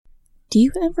Do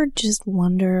you ever just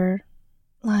wonder,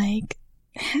 like,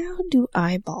 how do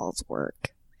eyeballs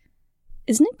work?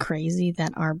 Isn't it crazy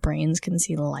that our brains can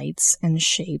see lights and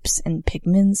shapes and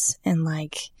pigments and,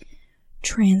 like,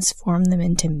 transform them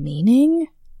into meaning?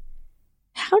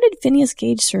 How did Phineas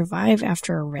Gage survive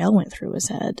after a rail went through his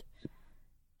head?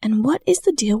 And what is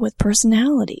the deal with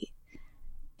personality?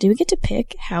 Do we get to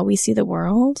pick how we see the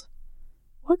world?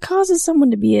 What causes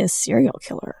someone to be a serial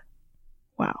killer?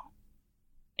 Wow.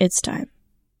 It's time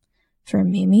for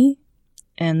Mimi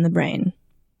and the Brain.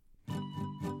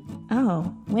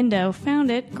 Oh, window,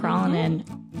 found it, crawling in.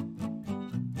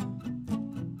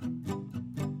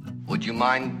 Would you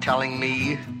mind telling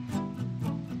me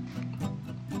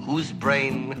whose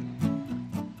brain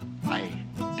I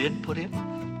did put in?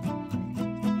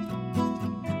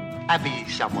 Abby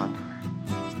someone.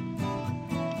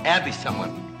 Abby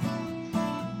someone.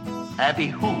 Abby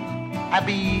who?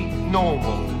 Abby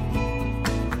normal.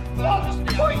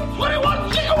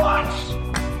 1.21 gigawatts!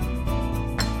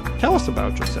 Tell us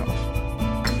about yourself.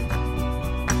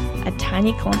 A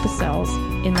tiny clump of cells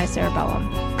in my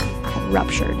cerebellum had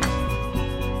ruptured.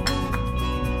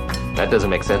 That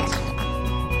doesn't make sense.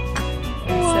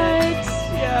 What?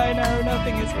 Yeah, I know.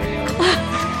 Nothing is real.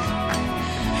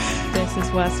 This is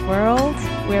Westworld.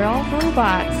 We're all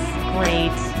robots.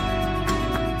 Great.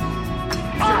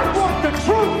 I want the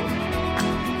truth!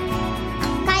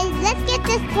 Guys, let's get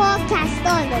this podcast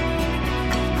started.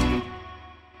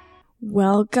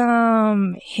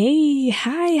 Welcome. Hey,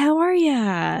 hi, how are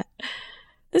ya?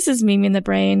 This is Mimi and the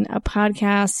Brain, a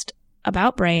podcast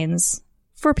about brains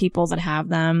for people that have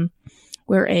them,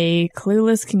 where a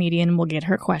clueless comedian will get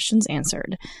her questions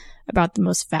answered about the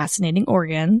most fascinating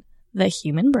organ, the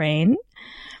human brain.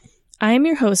 I am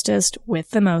your hostess with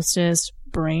the mostest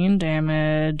brain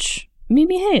damage,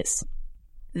 Mimi Hayes.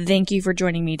 Thank you for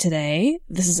joining me today.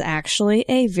 This is actually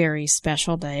a very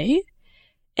special day.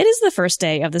 It is the first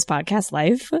day of this podcast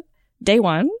life. Day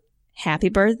one. Happy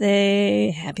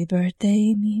birthday,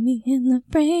 Mimi in the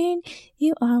Brain.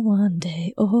 You are one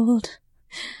day old.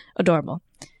 Adorable.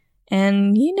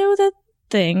 And you know that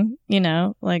thing,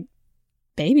 like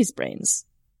babies' brains.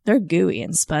 They're gooey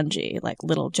and spongy, like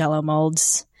little jello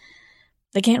molds.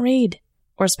 They can't read,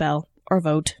 or spell, or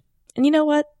vote. And you know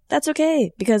what? That's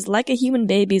okay, because like a human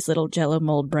baby's little jello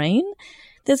mold brain,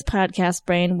 this podcast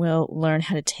brain will learn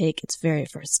how to take its very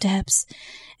first steps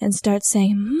and start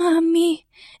saying, Mommy.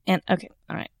 And, okay,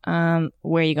 all right.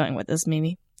 Where are you going with this,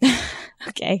 Mimi?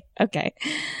 Okay.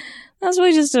 That's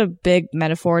really just a big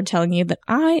metaphor telling you that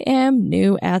I am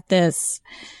new at this.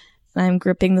 I'm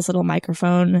gripping this little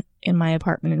microphone in my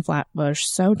apartment in Flatbush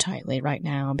so tightly right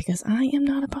now because I am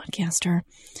not a podcaster.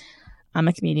 I'm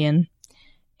a comedian.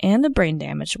 And a brain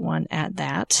damaged one at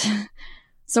that.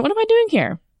 So what am I doing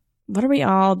here? What are we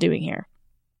all doing here?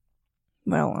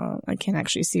 Well, I can't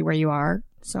actually see where you are,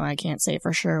 so I can't say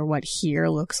for sure what here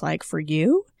looks like for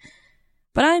you.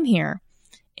 But I'm here,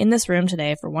 in this room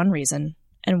today for one reason,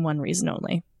 and one reason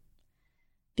only.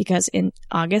 Because in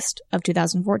August of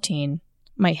 2014,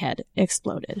 my head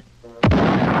exploded.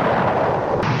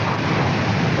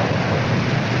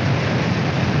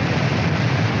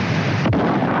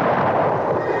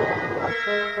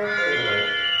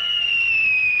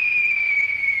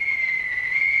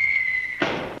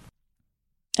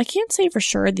 I can't say for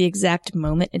sure the exact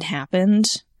moment it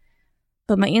happened,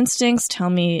 but my instincts tell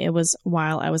me it was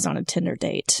while I was on a Tinder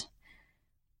date.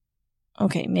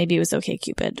 Okay, maybe it was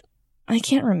OkCupid. I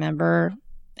can't remember.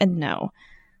 And no,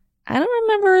 I don't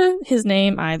remember his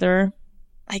name either.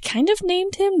 I kind of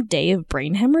named him Dave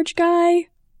Brain Hemorrhage Guy.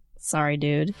 Sorry,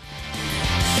 dude. In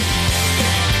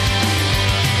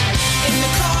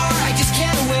the car, I just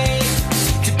can't wait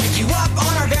to pick you up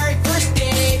on our very first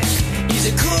date. Is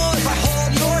it cool if I hold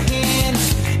your hand?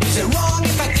 Is it wrong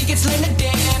if I think it's lame to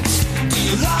dance? Do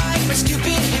you like my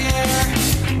stupid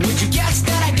hair? Would you guess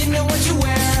that I didn't know what to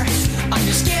wear? I'm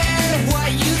just scared of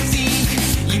what you think.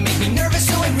 You make me nervous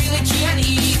so I really can't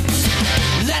eat.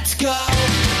 Let's go,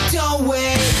 don't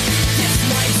wait. This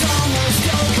night's almost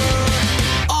over.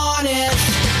 Honest,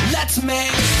 let's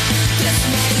make this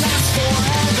night last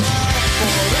forever.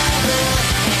 Forever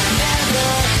and ever.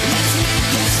 Let's make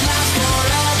this last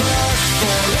forever.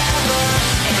 Forever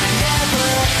and ever.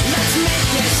 Let's make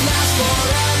this last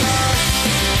forever.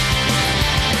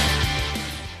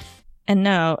 And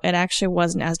no, it actually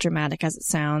wasn't as dramatic as it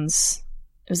sounds.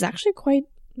 It was actually quite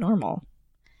normal.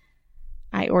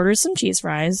 I ordered some cheese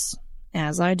fries,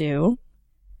 as I do,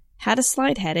 had a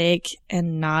slight headache,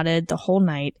 and nodded the whole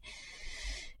night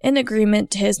in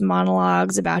agreement to his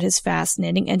monologues about his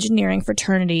fascinating engineering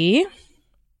fraternity.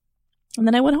 And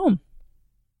then I went home.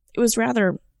 It was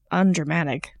rather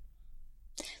undramatic.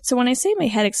 So when I say my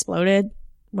head exploded,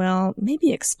 well,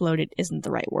 maybe exploded isn't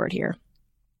the right word here.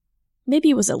 Maybe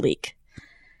it was a leak.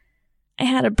 I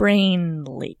had a brain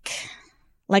leak.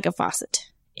 Like a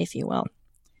faucet, if you will.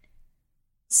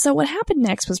 So what happened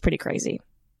next was pretty crazy.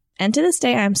 And to this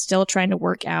day, I'm still trying to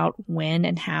work out when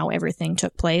and how everything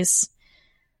took place.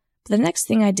 But the next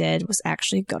thing I did was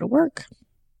actually go to work.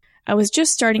 I was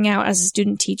just starting out as a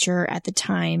student teacher at the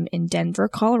time in Denver,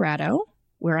 Colorado,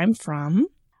 where I'm from.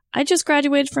 I just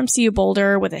graduated from CU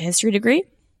Boulder with a history degree,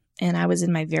 and I was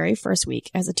in my very first week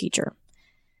as a teacher.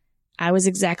 I was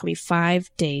exactly 5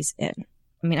 days in.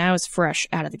 I mean, I was fresh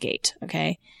out of the gate,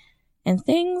 okay? And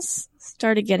things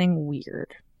started getting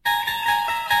weird.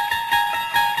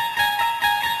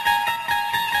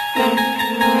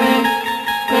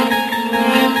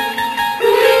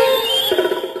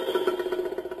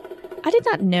 I did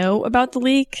not know about the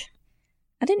leak.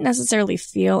 I didn't necessarily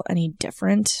feel any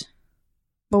different.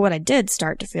 But what I did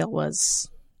start to feel was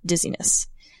dizziness.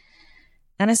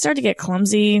 And I started to get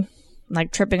clumsy,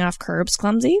 like tripping off curbs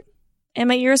clumsy. And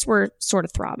my ears were sort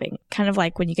of throbbing, kind of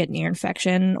like when you get an ear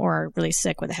infection or are really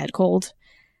sick with a head cold.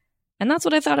 And that's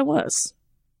what I thought it was.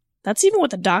 That's even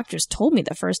what the doctors told me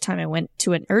the first time I went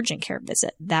to an urgent care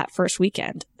visit that first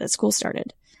weekend that school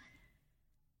started.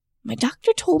 My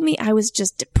doctor told me I was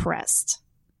just depressed.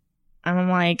 And I'm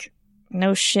like,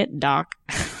 no shit, doc.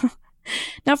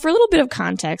 Now, for a little bit of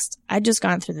context, I'd just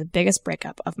gone through the biggest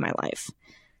breakup of my life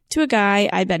to a guy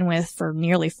I'd been with for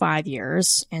nearly 5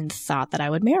 years and thought that I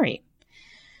would marry.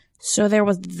 So there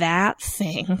was that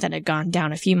thing that had gone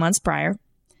down a few months prior.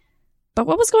 But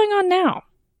what was going on now?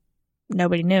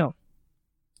 Nobody knew.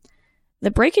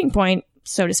 The breaking point,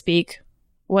 so to speak,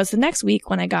 was the next week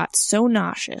when I got so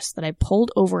nauseous that I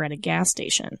pulled over at a gas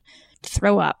station to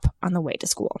throw up on the way to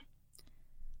school.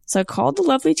 So I called the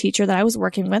lovely teacher that I was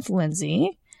working with,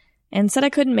 Lindsay, and said I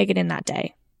couldn't make it in that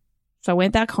day. So I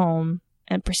went back home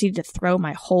and proceeded to throw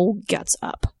my whole guts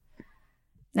up.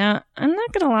 Now, I'm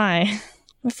not gonna lie,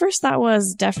 my first thought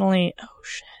was definitely, oh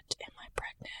shit, am I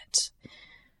pregnant?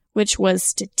 Which was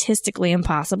statistically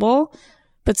impossible,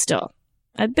 but still.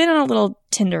 I'd been on a little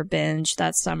Tinder binge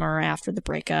that summer after the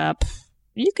breakup.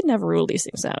 You could never rule these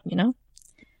things out, you know?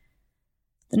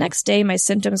 The next day, my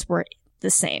symptoms were the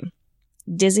same.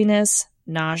 Dizziness,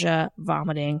 nausea,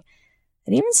 vomiting,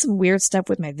 and even some weird stuff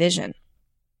with my vision.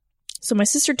 So my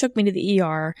sister took me to the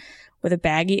ER with a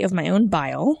baggie of my own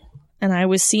bile, and I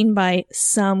was seen by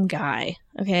some guy,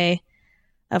 okay?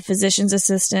 A physician's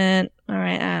assistant, all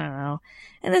right, I don't know.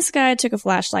 And this guy took a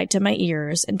flashlight to my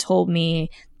ears and told me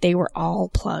they were all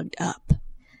plugged up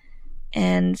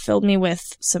and filled me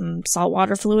with some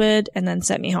saltwater fluid and then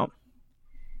sent me home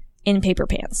in paper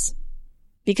pants.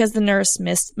 Because the nurse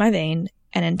missed my vein,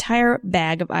 an entire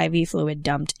bag of IV fluid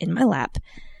dumped in my lap,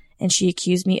 and she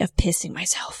accused me of pissing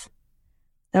myself.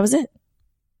 That was it.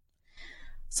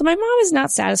 So my mom is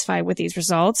not satisfied with these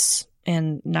results,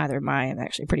 and neither am I. I'm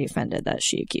actually pretty offended that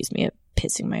she accused me of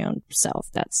pissing my own self.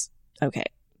 That's okay.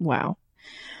 Wow.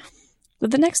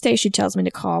 But the next day she tells me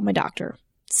to call my doctor.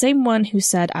 Same one who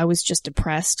said I was just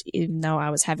depressed, even though I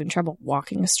was having trouble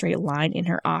walking a straight line in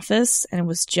her office and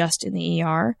was just in the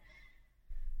ER.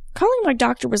 Calling my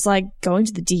doctor was like going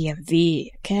to the DMV,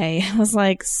 okay? It was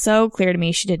like so clear to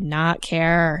me she did not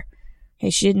care. Okay,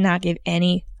 she did not give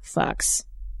any fucks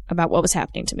about what was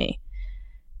happening to me.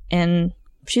 And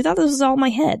she thought this was all in my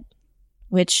head,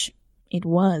 which it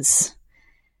was.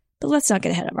 But let's not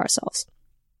get ahead of ourselves.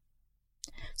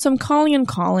 So I'm calling and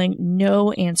calling,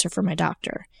 no answer from my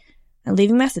doctor. I'm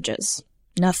leaving messages,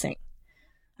 nothing.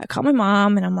 I call my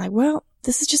mom and I'm like, well,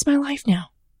 this is just my life now.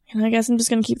 And I guess I'm just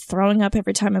going to keep throwing up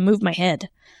every time I move my head.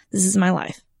 This is my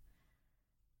life.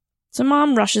 So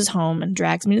mom rushes home and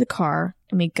drags me to the car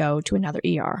and we go to another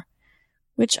ER,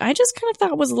 which I just kind of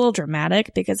thought was a little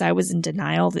dramatic because I was in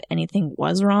denial that anything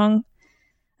was wrong.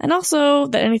 And also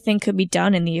that anything could be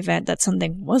done in the event that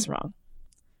something was wrong,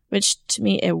 which to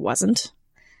me it wasn't.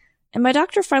 And my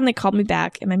doctor finally called me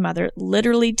back and my mother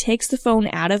literally takes the phone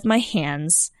out of my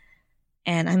hands.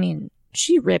 And I mean,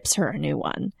 she rips her a new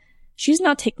one. She's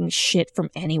not taking shit from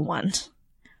anyone.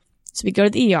 So we go to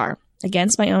the ER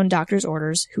against my own doctor's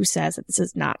orders, who says that this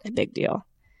is not a big deal.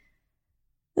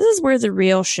 This is where the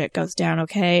real shit goes down,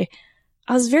 okay?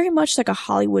 I was very much like a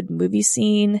Hollywood movie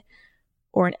scene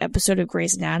or an episode of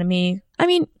Grey's Anatomy. I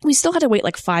mean, we still had to wait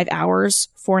like 5 hours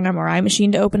for an MRI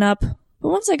machine to open up. But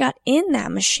once I got in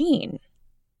that machine,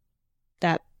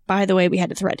 that, by the way, we had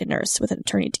to threaten a nurse with an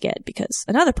attorney to get because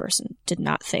another person did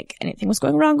not think anything was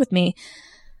going wrong with me.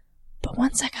 But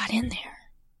once I got in there,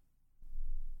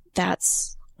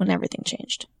 that's when everything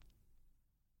changed.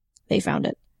 They found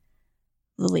it.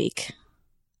 The leak.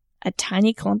 a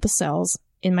tiny clump of cells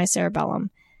in my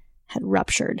cerebellum had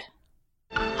ruptured.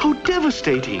 How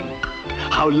devastating!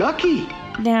 How lucky!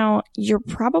 Now, you're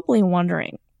probably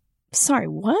wondering, sorry,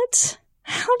 what?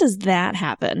 How does that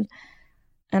happen?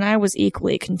 And I was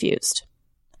equally confused.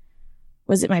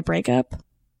 Was it my breakup?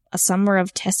 A summer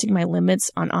of testing my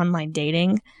limits on online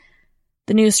dating?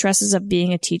 The new stresses of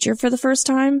being a teacher for the first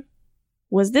time?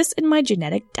 Was this in my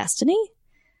genetic destiny?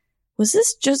 Was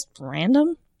this just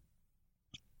random?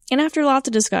 And after lots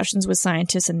of discussions with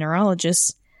scientists and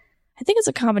neurologists, I think it's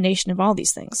a combination of all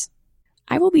these things.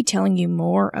 I will be telling you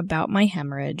more about my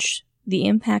hemorrhage, the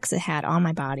impacts it had on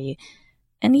my body,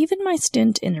 and even my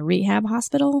stint in a rehab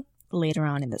hospital later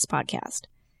on in this podcast.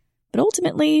 But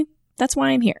ultimately, that's why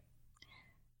I'm here.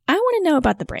 I want to know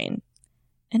about the brain,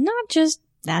 and not just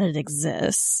that it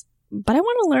exists, but I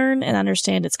want to learn and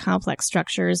understand its complex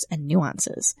structures and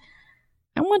nuances.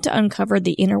 I want to uncover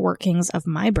the inner workings of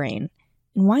my brain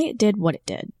and why it did what it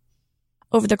did.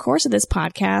 Over the course of this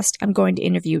podcast, I'm going to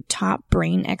interview top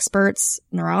brain experts,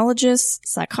 neurologists,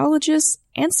 psychologists,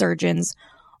 and surgeons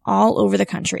all over the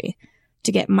country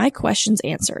to get my questions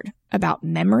answered about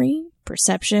memory,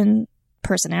 perception,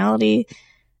 personality,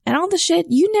 and all the shit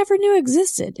you never knew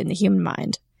existed in the human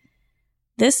mind.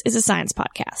 This is a science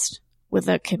podcast with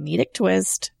a comedic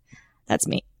twist. That's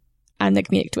me. I'm the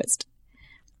comedic twist.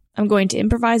 I'm going to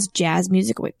improvise jazz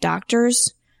music with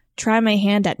doctors, try my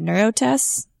hand at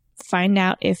neurotests, find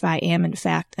out if I am in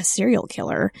fact a serial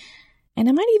killer, and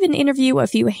I might even interview a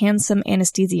few handsome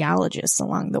anesthesiologists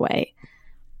along the way.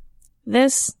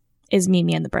 This is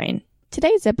Mimi and the Brain.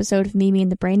 Today's episode of Mimi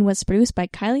and the Brain was produced by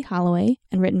Kylie Holloway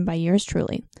and written by yours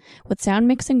truly, with sound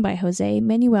mixing by Jose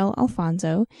Manuel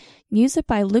Alfonso, music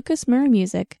by Lucas Murray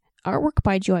Music, artwork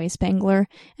by Joy Spangler,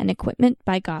 and equipment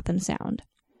by Gotham Sound.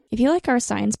 If you like our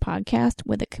science podcast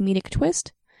with a comedic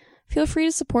twist, feel free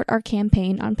to support our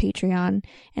campaign on Patreon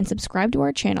and subscribe to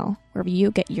our channel wherever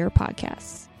you get your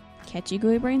podcasts. Catch you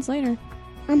gooey brains later.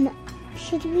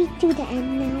 Should we do the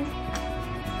end now?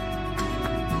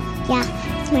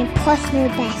 Yeah, it's my personal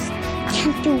best.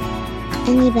 Can't do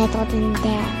any better than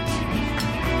that.